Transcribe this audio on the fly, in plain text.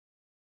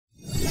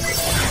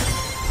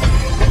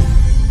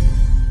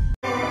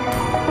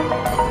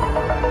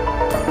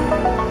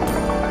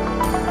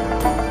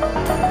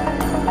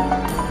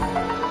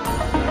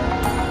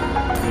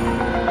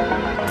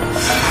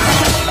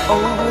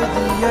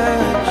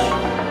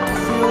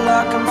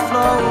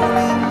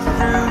floating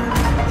through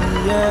the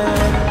air.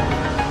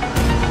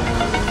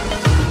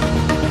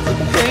 The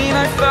pain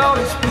I felt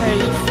is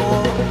paid for,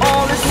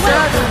 all is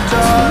said and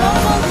done.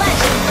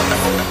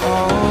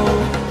 Oh.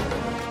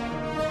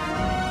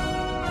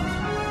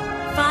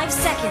 5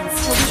 seconds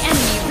till the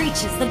enemy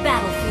reaches the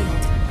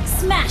battlefield.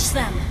 Smash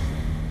them!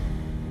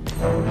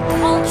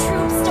 All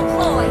troops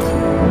deployed!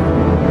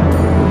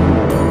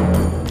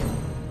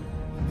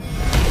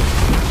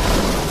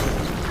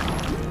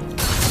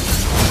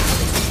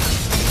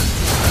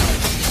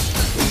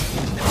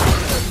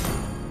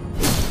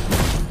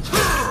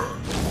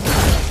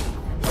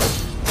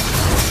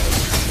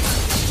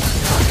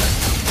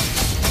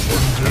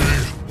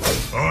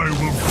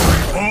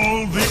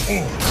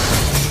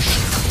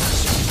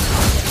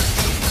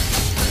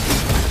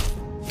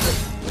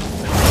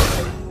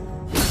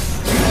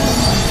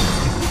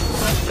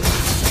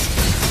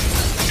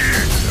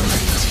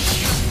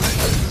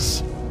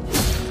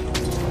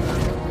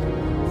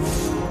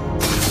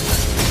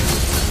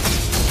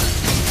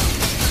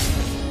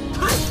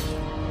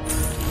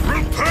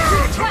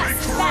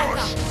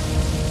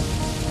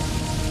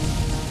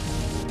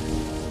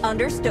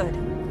 Understood.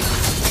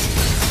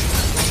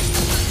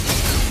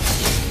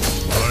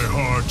 My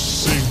heart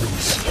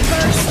sings.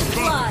 First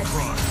blood.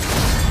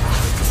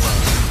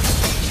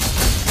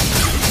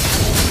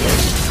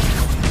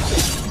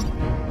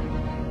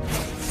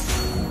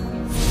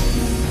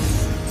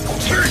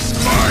 Taste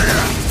my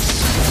axe!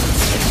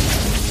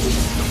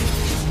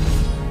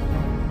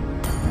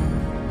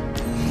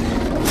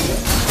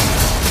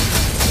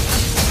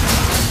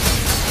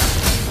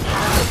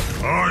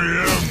 I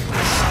am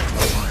the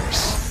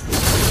sacrifice.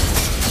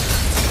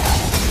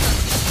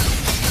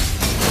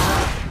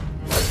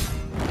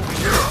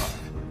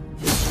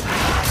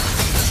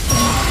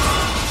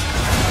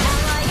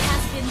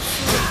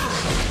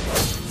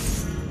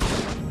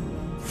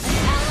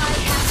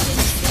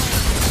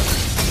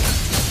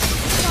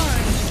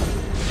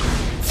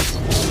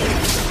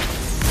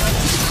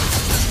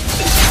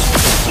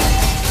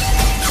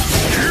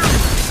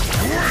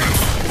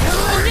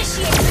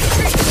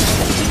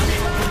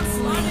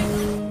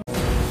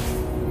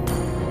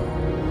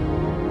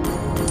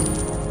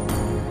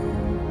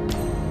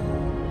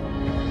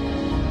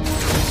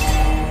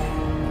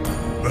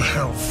 The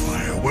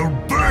hellfire will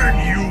burn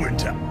you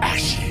into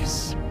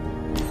ashes.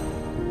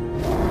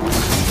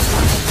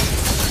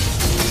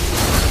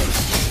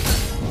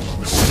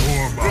 The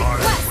storm I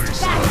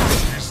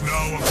wasted is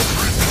now a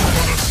prison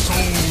for the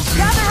souls in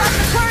Gather up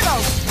the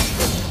turtles!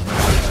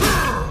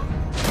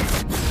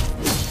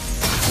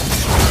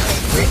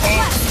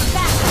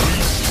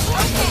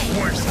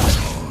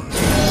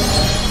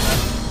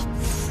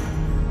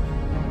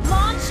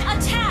 Launch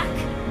attack!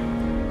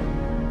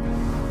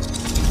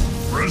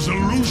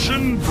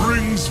 Resolution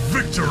brings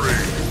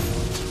victory!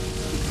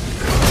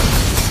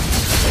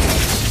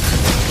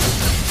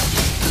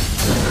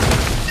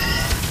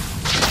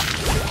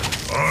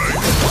 I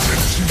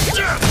consent to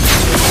death!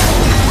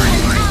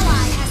 An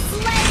ally has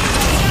slain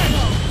the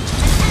turtle!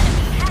 An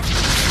enemy has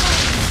been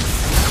slain!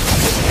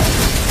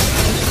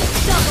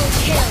 Double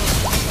kill!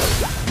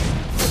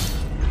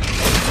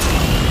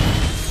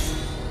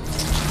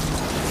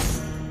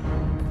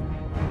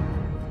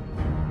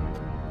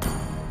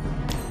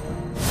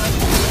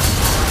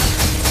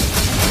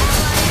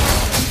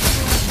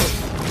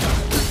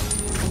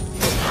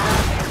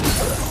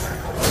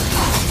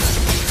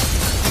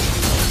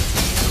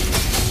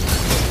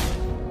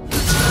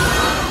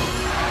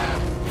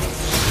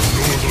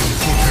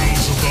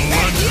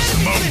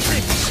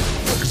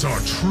 Is our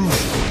true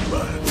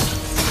homeland.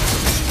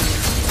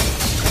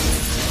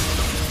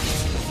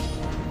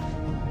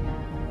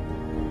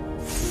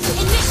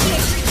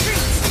 Initiate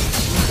retreat!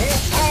 For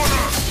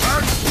honor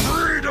and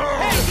freedom!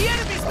 Hey, the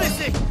enemy's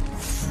missing!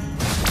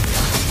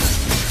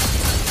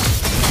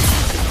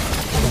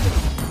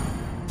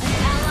 An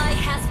ally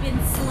has been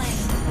slain.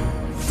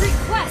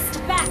 Request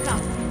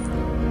backup!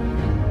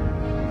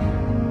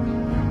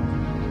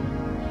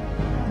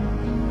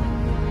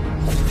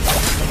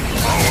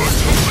 Our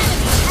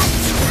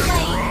totems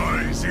will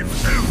rise in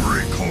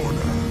every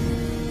corner.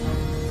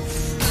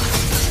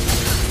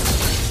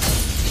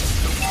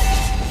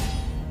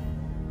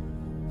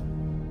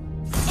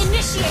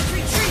 Initiate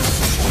retreat!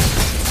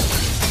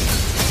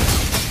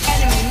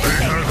 Enemy They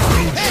missing. have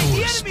no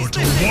choice but to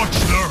watch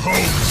their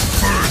homes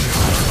burn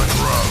into the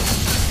ground.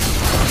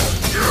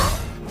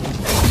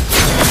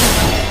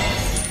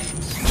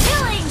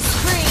 Killing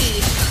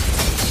spree!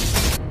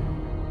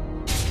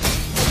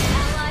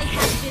 Ally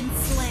has been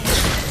slain.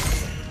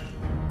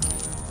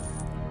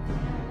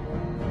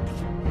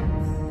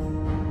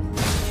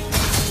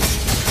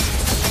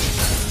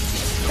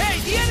 Hey,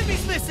 the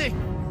enemy's missing!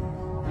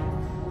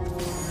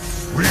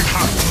 We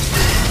have to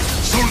live,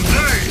 so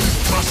they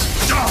must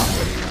die!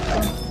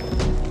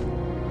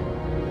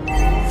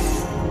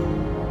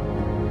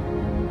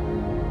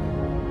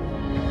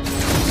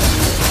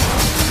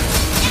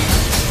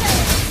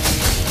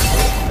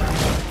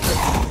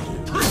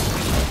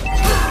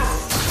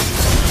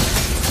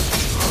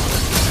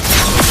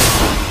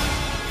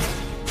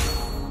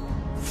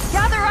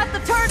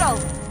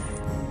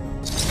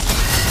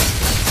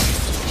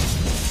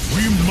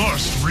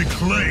 must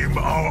reclaim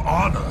our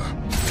honor.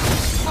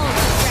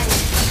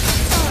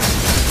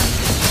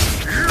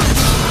 There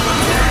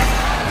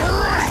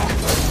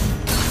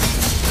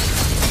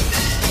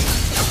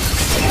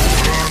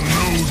are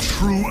no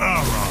true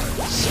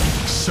allies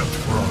except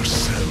for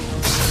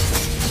ourselves.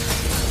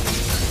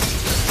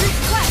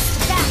 Request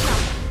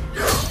backup.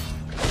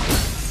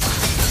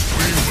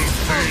 We will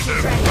pay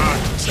them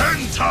back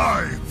 10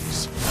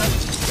 times!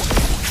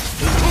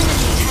 The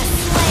enemy has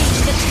slain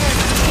the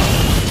turtle.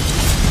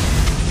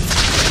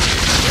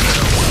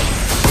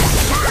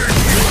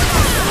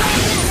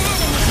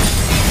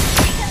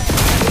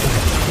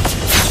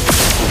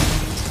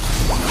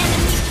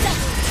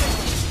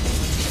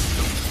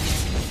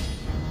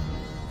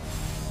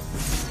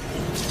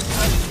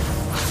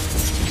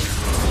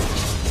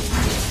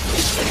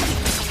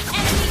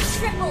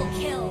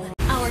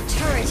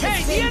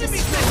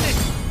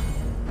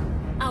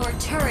 Our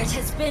turret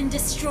has been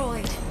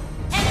destroyed.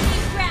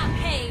 Enemy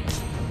rampage.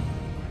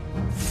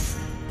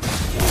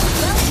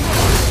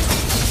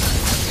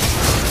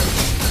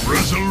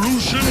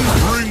 Resolution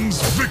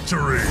brings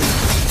victory.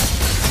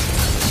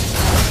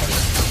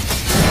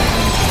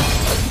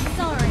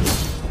 Sorry.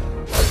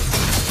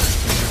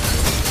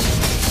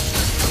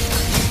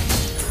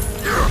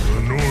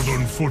 The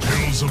northern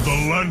foothills of the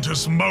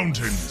Lantis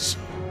Mountains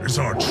is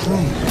our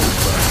true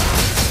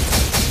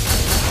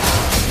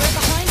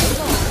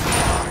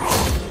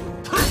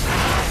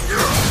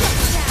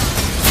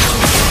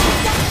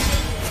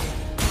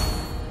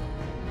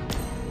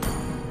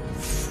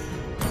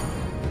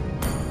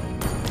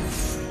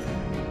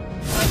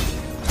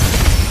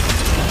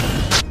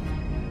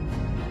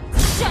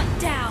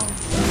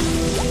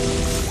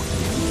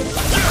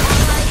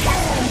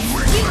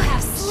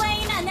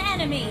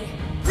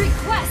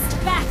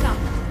battleground.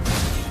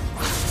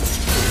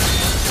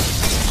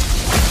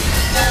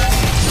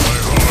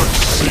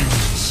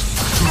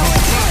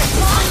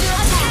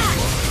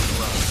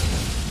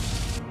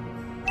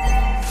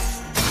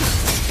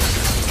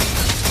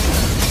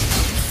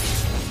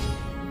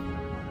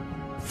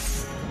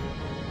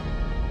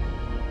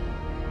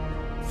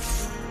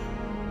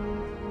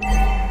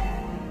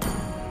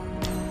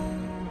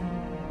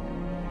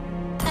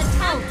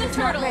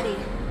 Turtle ready.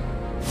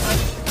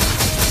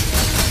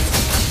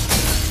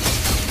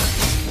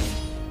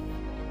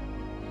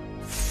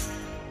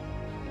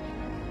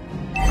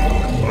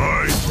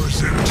 I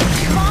present to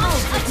you the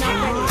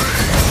reign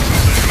of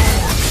the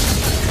Orcs.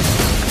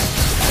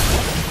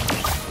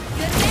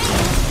 Good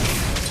game.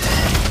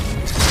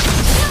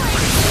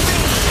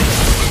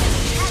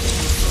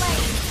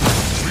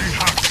 We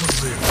have to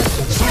live,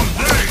 so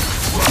they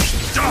must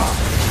die.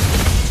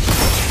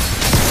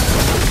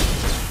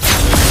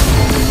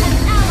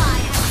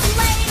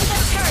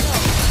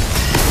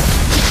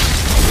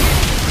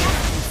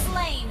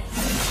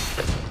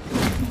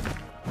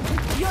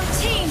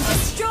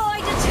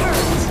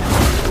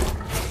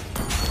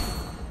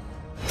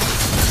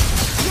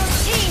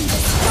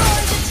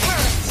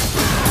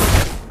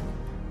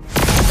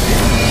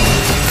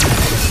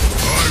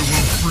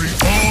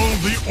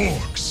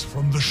 Orcs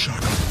from the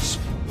shadows.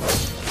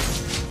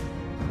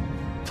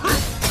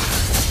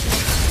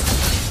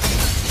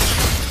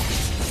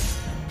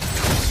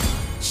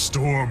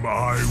 Storm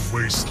Eye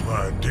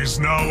Wasteland is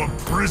now a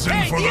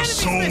prison for the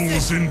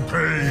souls in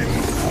pain.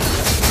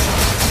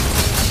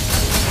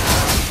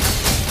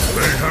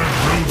 They have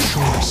no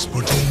choice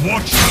but to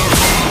watch their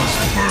homes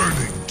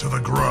burning to the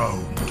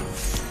ground.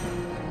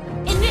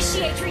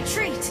 Initiate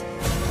retreat.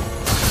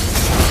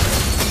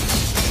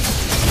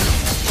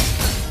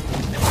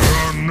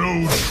 No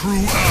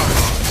true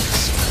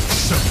allies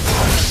except for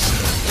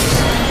ourselves.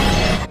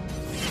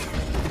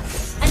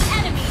 An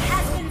enemy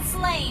has been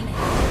slain.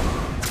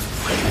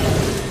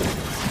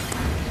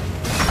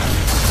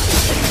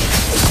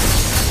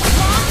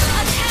 Launch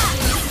attack.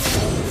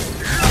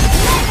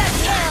 Mega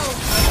kill.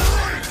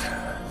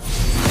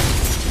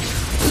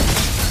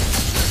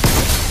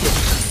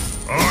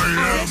 I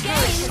am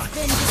has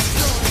been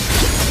destroyed.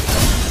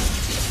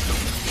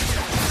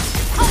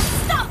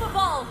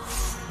 Unstoppable.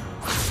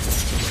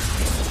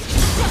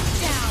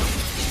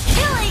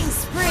 Killing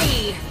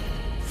spree!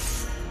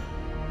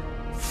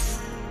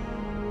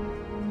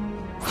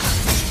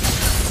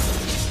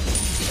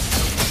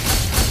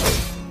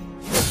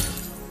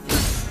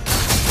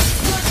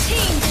 Your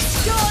team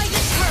destroyed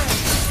a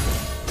turret!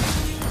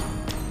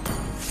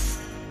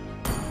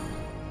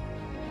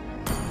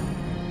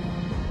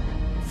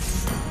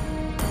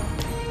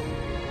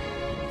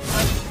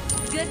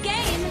 Good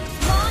game!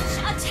 Launch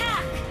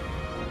attack!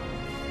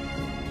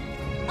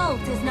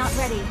 Ult is not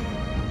ready.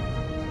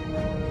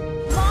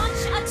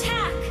 Launch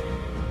attack!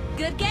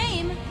 Good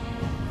game!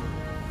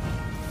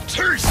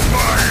 taste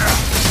my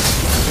ass!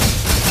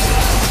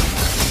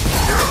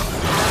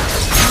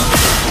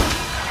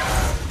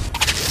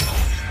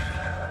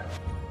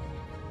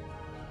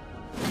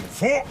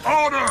 For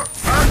honor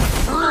and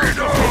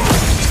freedom!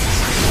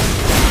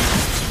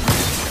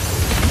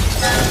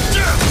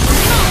 Death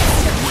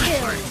to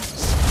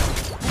weaklings!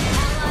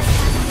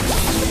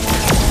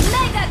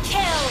 Mega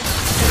kill!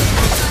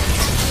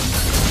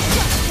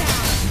 Shut down!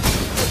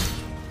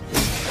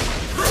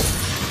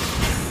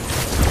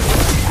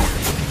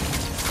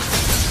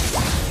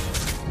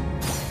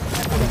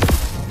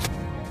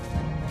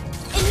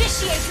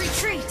 Initiate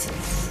retreat!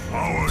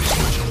 Our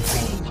totem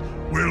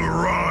pole will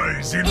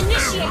rise in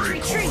Initiate every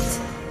retreat!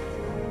 corner.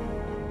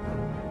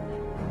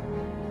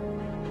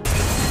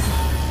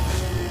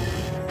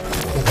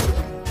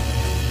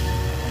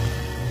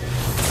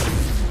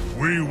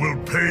 We will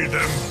pay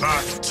them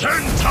back 10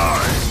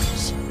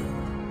 times!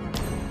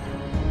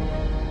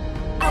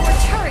 Our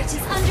turret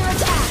is under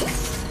attack!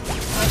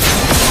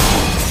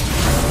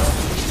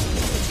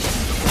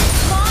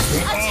 Launch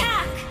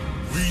attack!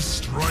 We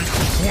strike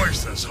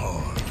twice as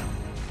hard.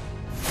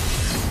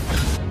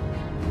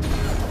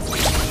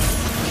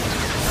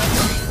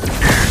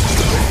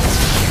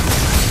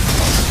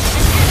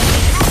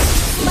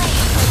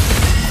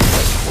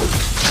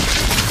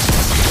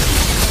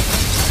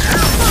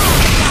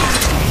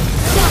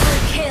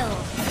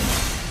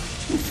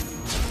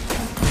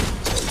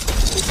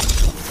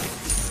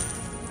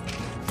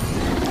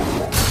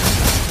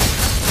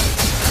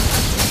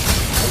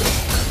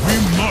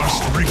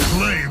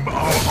 Reclaim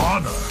our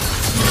honor.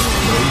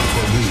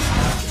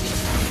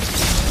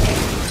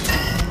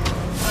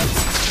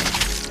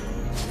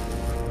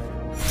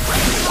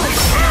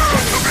 Prepare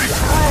to be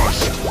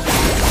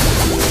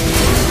crushed.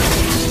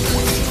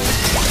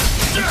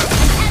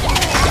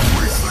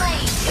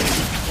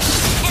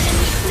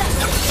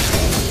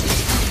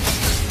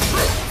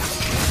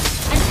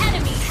 An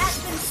enemy has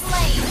been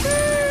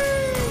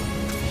slain.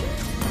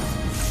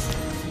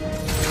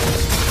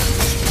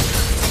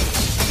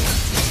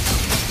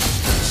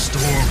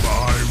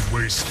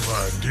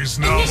 Wasteland is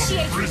now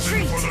Initiate a prison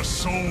retreat. for the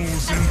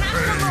souls in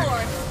Attack the pain.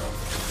 Lord.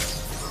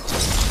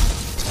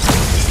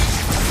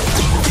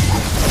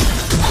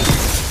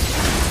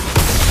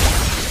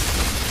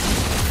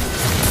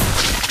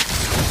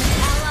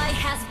 Ally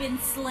has been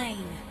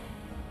slain.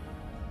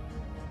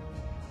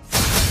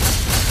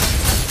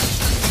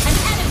 An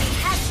enemy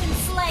has been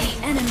slain.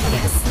 The enemy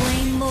has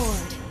slain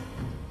Lord.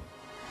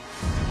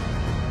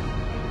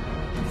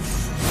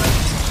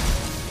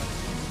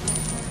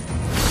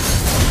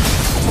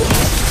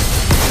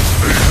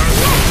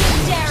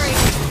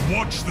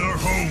 Watch their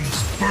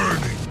homes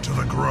burning to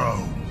the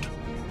ground.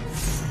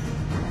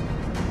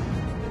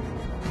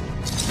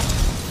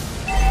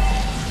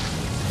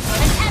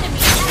 An enemy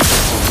has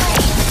been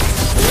slain.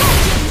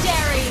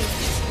 Legendary.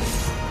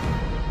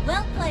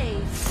 Well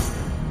played.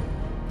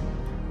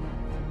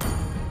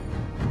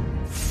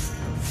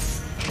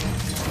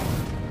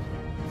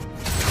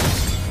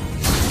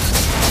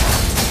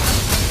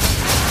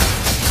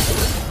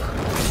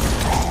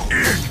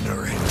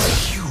 Ignorant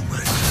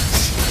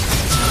humans.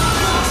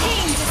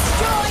 Team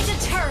destroyed a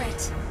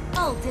turret.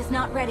 Ult is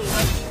not ready.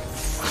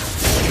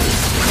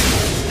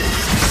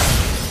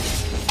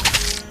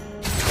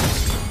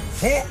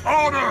 For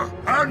honor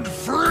and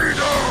freedom!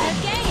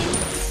 Good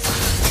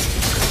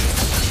game.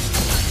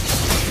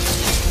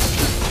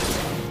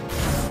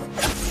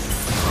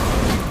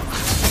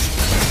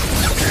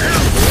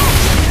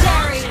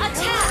 Legendary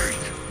attack.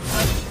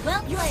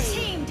 Well played. Your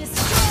team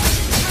destroyed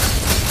the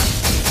turret.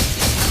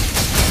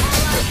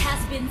 Ally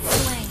has been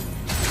slain.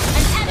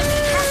 An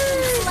enemy has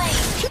been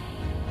slain.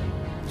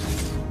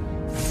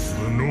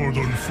 The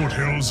northern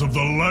foothills of the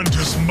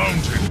Lantis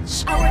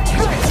Mountains. Our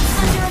turret is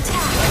under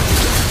attack.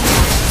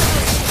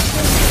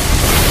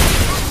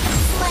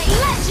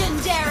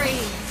 Legendary!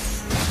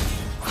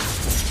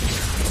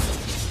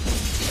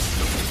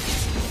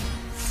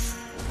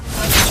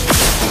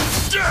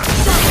 Death!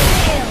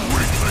 Double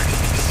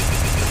Weaklings!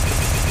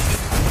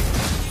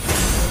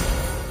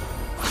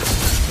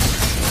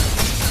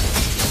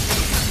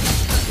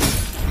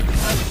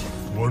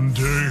 One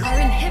day, Our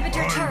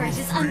inhibitor I turret will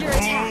is under free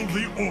attack. all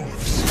the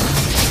orcs.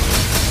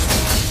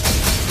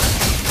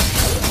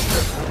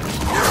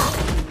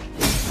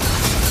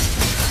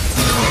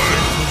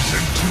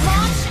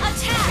 Launch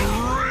attack! The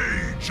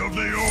rage of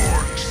the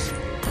orcs!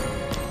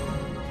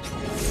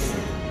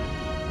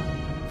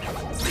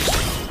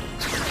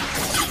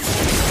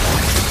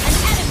 An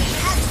enemy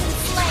has been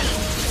slain.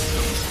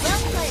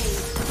 Well played.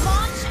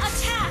 Launch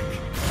attack!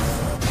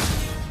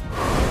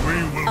 We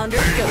will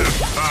Understood. pay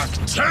them back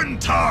 10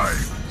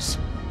 times!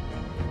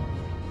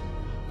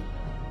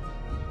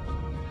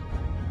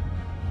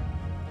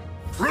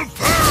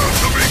 Prepare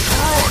to be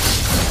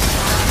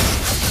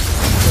crushed!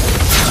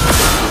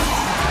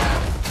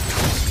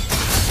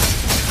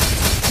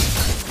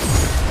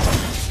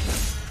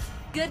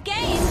 Good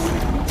game.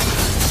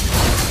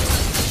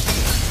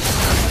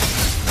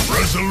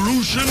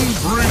 Resolution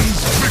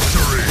brings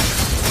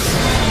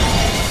victory!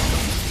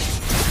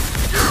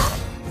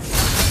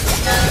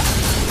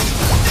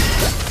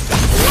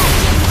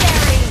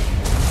 Legendary!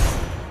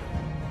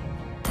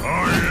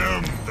 I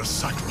am the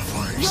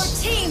sacrifice. Your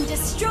team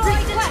destroyed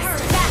a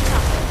turret.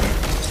 Backup.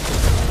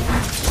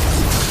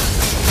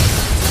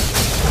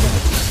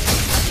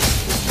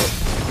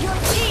 Your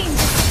team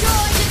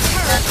destroyed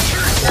a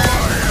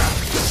turret.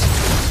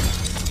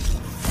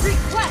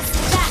 Request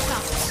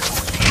backup.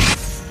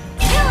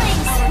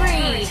 Killing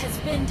spree has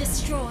been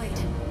destroyed.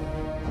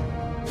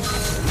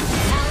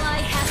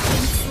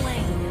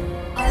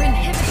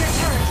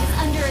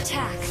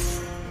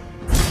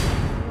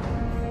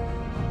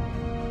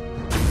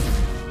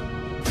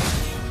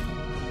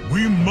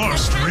 We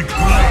must reclaim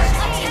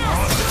our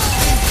honor.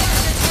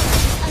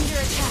 Under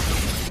attack.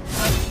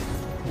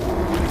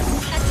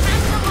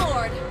 Attack the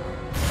Lord.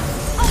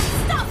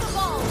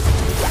 Unstoppable.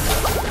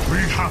 We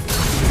have to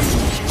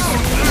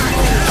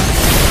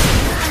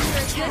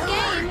Good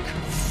game.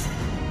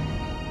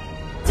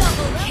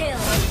 Double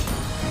kill.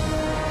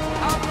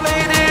 I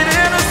played it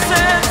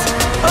innocent,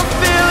 a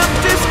feel of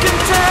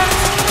discontent.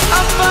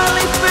 I'm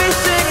finally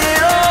facing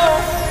it all.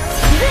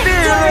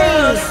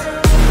 Fearless.